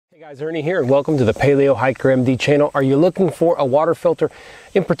Hey guys, Ernie here and welcome to the Paleo Hiker MD channel. Are you looking for a water filter?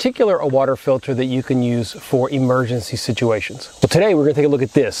 In particular, a water filter that you can use for emergency situations. Well, today we're going to take a look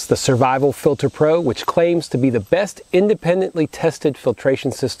at this, the Survival Filter Pro, which claims to be the best independently tested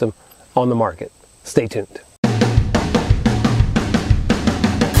filtration system on the market. Stay tuned.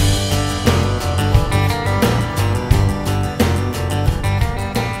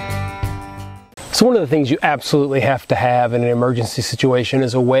 So one of the things you absolutely have to have in an emergency situation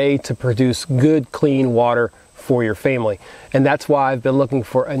is a way to produce good, clean water for your family. And that's why I've been looking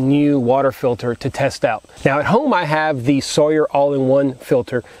for a new water filter to test out. Now at home I have the Sawyer all-in-one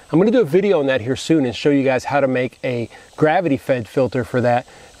filter. I'm going to do a video on that here soon and show you guys how to make a gravity-fed filter for that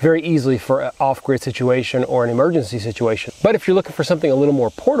very easily for an off-grid situation or an emergency situation. But if you're looking for something a little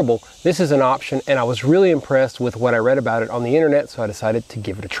more portable, this is an option, and I was really impressed with what I read about it on the internet, so I decided to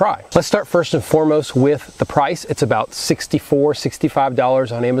give it a try. Let's start first and foremost with the price. It's about $64,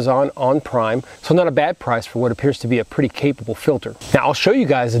 $65 on Amazon on Prime, so not a bad price for what appears to be a pretty capable filter. Now I'll show you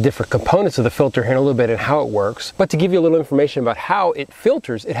guys the different components of the filter here in a little bit and how it works, but to give you a little information about how it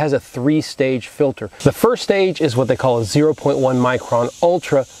filters, it has a three-stage filter. The first stage is what they call a 0.1 micron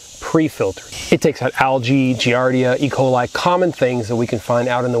ultra pre-filter. It takes out algae, giardia, E. coli, common things that we can find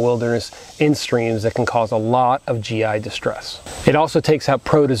out in the wilderness in streams that can cause a lot of GI distress. It also takes out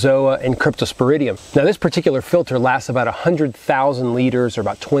protozoa and cryptosporidium. Now this particular filter lasts about 100,000 liters or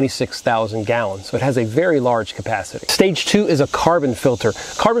about 26,000 gallons, so it has a very large capacity. Stage 2 is a carbon filter.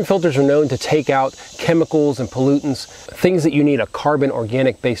 Carbon filters are known to take out chemicals and pollutants, things that you need a carbon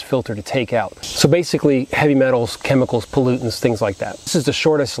organic based filter to take out. So basically heavy metals, chemicals, pollutants, things like that. This is the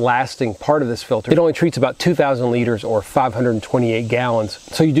shortest lasting part of this filter. It only treats about 2,000 liters or 528 gallons,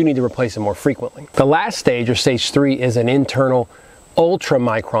 so you do need to replace it more frequently. The last stage, or stage 3, is an internal ultra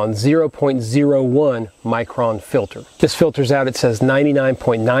micron 0.01 micron filter. This filters out, it says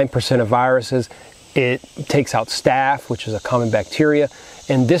 99.9% of viruses. It takes out staph, which is a common bacteria,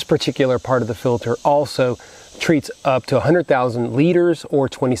 and this particular part of the filter also treats up to 100,000 liters or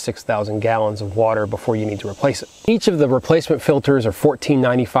 26,000 gallons of water before you need to replace it. Each of the replacement filters are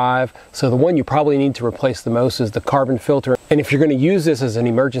 $14.95, so the one you probably need to replace the most is the carbon filter. And if you're going to use this as an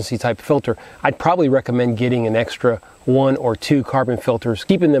emergency type filter, I'd probably recommend getting an extra 1 or 2 carbon filters,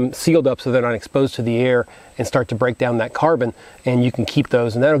 keeping them sealed up so they're not exposed to the air and start to break down that carbon, and you can keep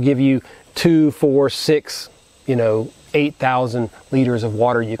those, and that'll give you 2, 4, 6, 8,000 liters of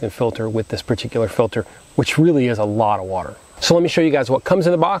water you can filter with this particular filter, which really is a lot of water. So let me show you guys what comes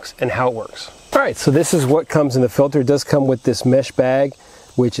in the box and how it works. All right, so this is what comes in the filter. It does come with this mesh bag,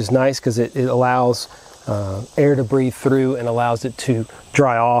 which is nice because it allows air to breathe through and allows it to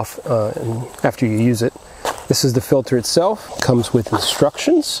dry off after you use it. This is the filter itself. Comes with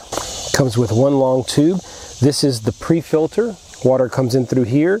instructions. Comes with one long tube. This is the pre-filter. Water comes in through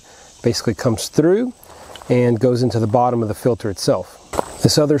here, basically comes through and goes into the bottom of the filter itself.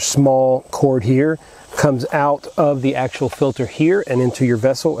 This other small cord here comes out of the actual filter here and into your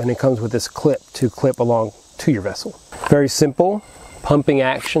vessel, and it comes with this clip to clip along to your vessel. Very simple pumping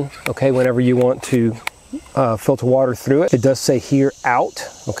action, okay, whenever you want to filter water through it. It does say here out,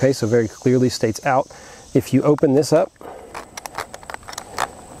 okay, so very clearly states out. If you open this up,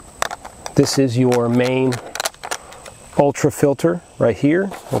 this is your main ultra filter right here,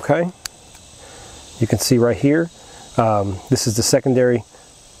 okay. You can see right here, this is the secondary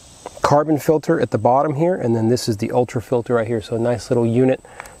carbon filter at the bottom here, and then this is the ultra filter right here. So a nice little unit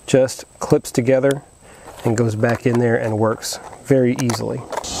just clips together and goes back in there and works very easily.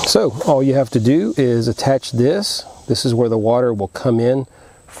 So all you have to do is attach this. This is where the water will come in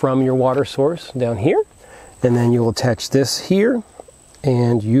from your water source down here, and then you'll attach this here,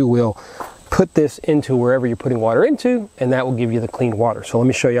 and you will put this into wherever you're putting water into, and that will give you the clean water. So let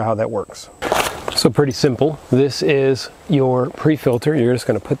me show you how that works. So pretty simple. This is your pre-filter. You're just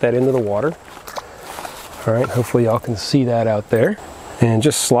going to put that into the water. All right, hopefully y'all can see that out there. And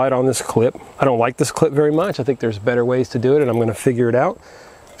just slide on this clip. I don't like this clip very much. I think there's better ways to do it, and I'm going to figure it out.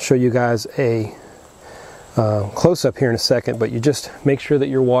 Show you guys a close-up here in a second, but you just make sure that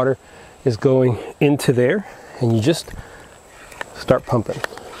your water is going into there, and you just start pumping.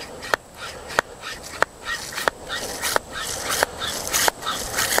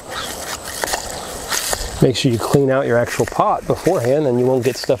 Make sure you clean out your actual pot beforehand, and you won't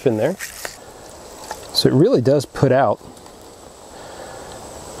get stuff in there. So it really does put out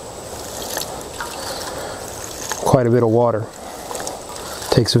quite a bit of water.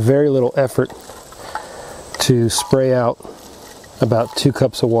 Takes very little effort to spray out about 2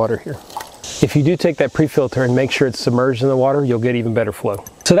 cups of water here. If you do take that pre-filter and make sure it's submerged in the water, you'll get even better flow.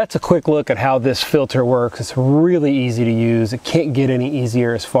 So that's a quick look at how this filter works. It's really easy to use. It can't get any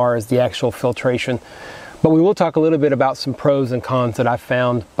easier as far as the actual filtration. But we will talk a little bit about some pros and cons that I've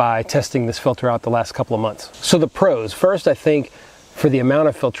found by testing this filter out the last couple of months. So the pros, first, I think for the amount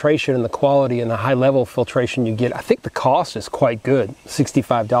of filtration and the quality and the high level filtration you get, I think the cost is quite good,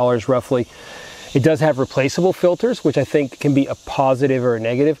 $65 roughly. It does have replaceable filters, which I think can be a positive or a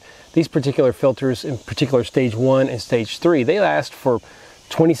negative. These particular filters, in particular stage 1 and stage 3, they last for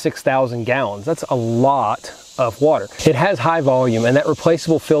 26,000 gallons. That's a lot of water. It has high volume, and that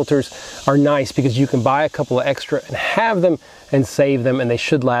replaceable filters are nice because you can buy a couple of extra and have them and save them, and they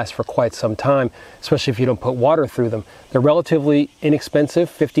should last for quite some time, especially if you don't put water through them. They're relatively inexpensive,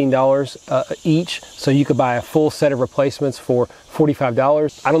 $15 each, so you could buy a full set of replacements for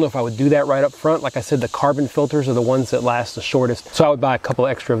 $45. I don't know if I would do that right up front. Like I said, the carbon filters are the ones that last the shortest, so I would buy a couple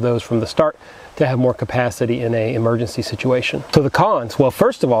extra of those from the start to have more capacity in an emergency situation. So the cons, well,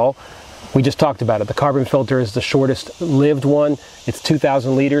 first of all, we just talked about it. The carbon filter is the shortest lived one. It's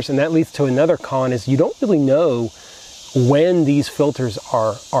 2,000 liters, and that leads to another con is you don't really know when these filters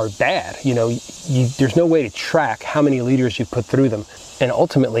are bad. You know, there's no way to track how many liters you put through them. And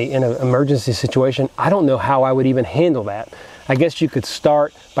ultimately, in an emergency situation, I don't know how I would even handle that. I guess you could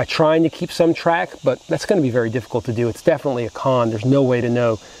start by trying to keep some track, but that's going to be very difficult to do. It's definitely a con. There's no way to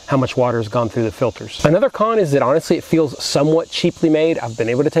know how much water has gone through the filters. Another con is that honestly it feels somewhat cheaply made. I've been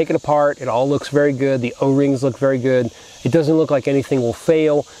able to take it apart. It all looks very good. The O-rings look very good. It doesn't look like anything will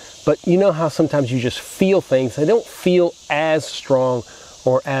fail, but you know how sometimes you just feel things. They don't feel as strong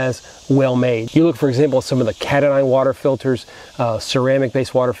or as well made. You look, for example, at some of the Katadyn water filters, ceramic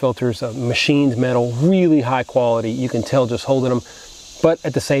based water filters, machined metal, really high quality. You can tell just holding them. But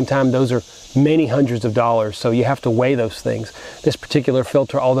at the same time, those are many hundreds of dollars, so you have to weigh those things. This particular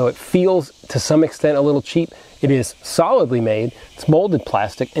filter, although it feels to some extent a little cheap, it is solidly made. It's molded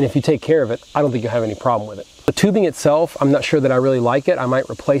plastic, and if you take care of it, I don't think you'll have any problem with it. The tubing itself, I'm not sure that I really like it. I might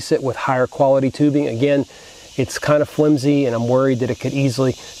replace it with higher quality tubing. Again, it's kind of flimsy, and I'm worried that it could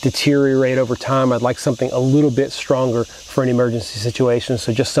easily deteriorate over time. I'd like something a little bit stronger for an emergency situation,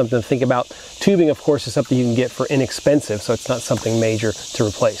 so just something to think about. Tubing, of course, is something you can get for inexpensive, so it's not something major to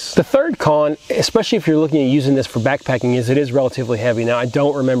replace. The third con, especially if you're looking at using this for backpacking, is it is relatively heavy. Now, I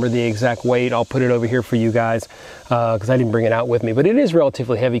don't remember the exact weight. I'll put it over here for you guys because I didn't bring it out with me, but it is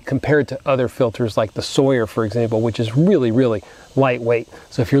relatively heavy compared to other filters like the Sawyer, for example, which is really, really lightweight.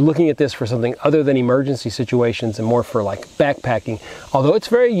 So if you're looking at this for something other than emergency situations and more for like backpacking, although it's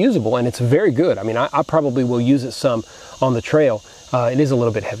very usable and it's very good. I mean, I probably will use it some on the trail. It is a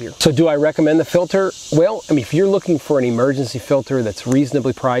little bit heavier. So do I recommend the filter? Well, I mean, if you're looking for an emergency filter that's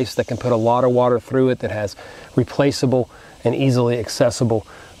reasonably priced, that can put a lot of water through it, that has replaceable and easily accessible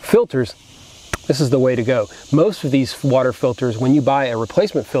filters, this is the way to go. Most of these water filters, when you buy a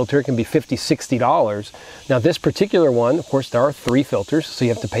replacement filter, it can be $50, $60. Now this particular one, of course, there are 3 filters, so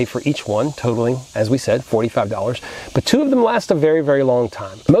you have to pay for each one, totaling, as we said, $45. But 2 of them last a very, very long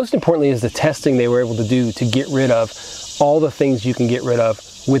time. Most importantly is the testing they were able to do to get rid of all the things you can get rid of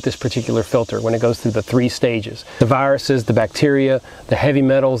with this particular filter when it goes through the 3 stages. The viruses, the bacteria, the heavy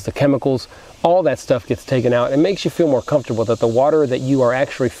metals, the chemicals, all that stuff gets taken out and makes you feel more comfortable that the water that you are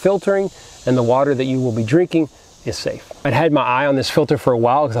actually filtering and the water that you will be drinking is safe. I'd had my eye on this filter for a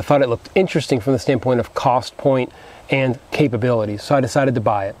while because I thought it looked interesting from the standpoint of cost point and capabilities, so I decided to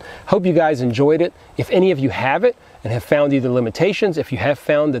buy it. Hope you guys enjoyed it. If any of you have it and have found either limitations, if you have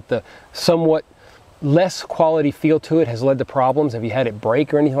found that the somewhat less quality feel to it has led to problems, have you had it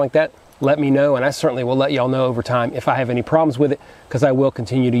break or anything like that, let me know, and I certainly will let y'all know over time if I have any problems with it, because I will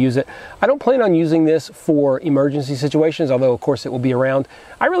continue to use it. I don't plan on using this for emergency situations, although of course it will be around.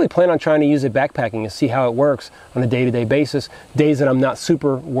 I really plan on trying to use it backpacking and see how it works on a day-to-day basis. Days that I'm not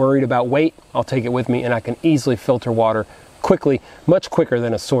super worried about weight, I'll take it with me and I can easily filter water quickly, much quicker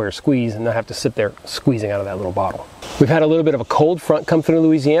than a Sawyer squeeze, and not have to sit there squeezing out of that little bottle. We've had a little bit of a cold front come through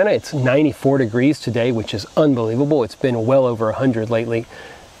Louisiana. It's 94 degrees today, which is unbelievable. It's been well over 100 lately,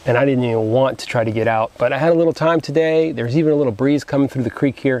 and I didn't even want to try to get out, but I had a little time today. There's even a little breeze coming through the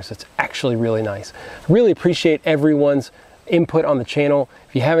creek here, so it's actually really nice. Really appreciate everyone's input on the channel.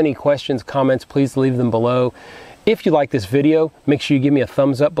 If you have any questions, comments, please leave them below. If you like this video, make sure you give me a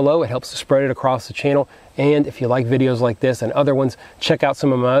thumbs up below. It helps to spread it across the channel. And if you like videos like this and other ones, check out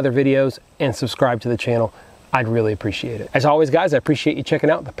some of my other videos and subscribe to the channel. I'd really appreciate it. As always, guys, I appreciate you checking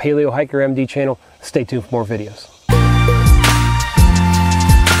out the Paleo Hiker MD channel. Stay tuned for more videos.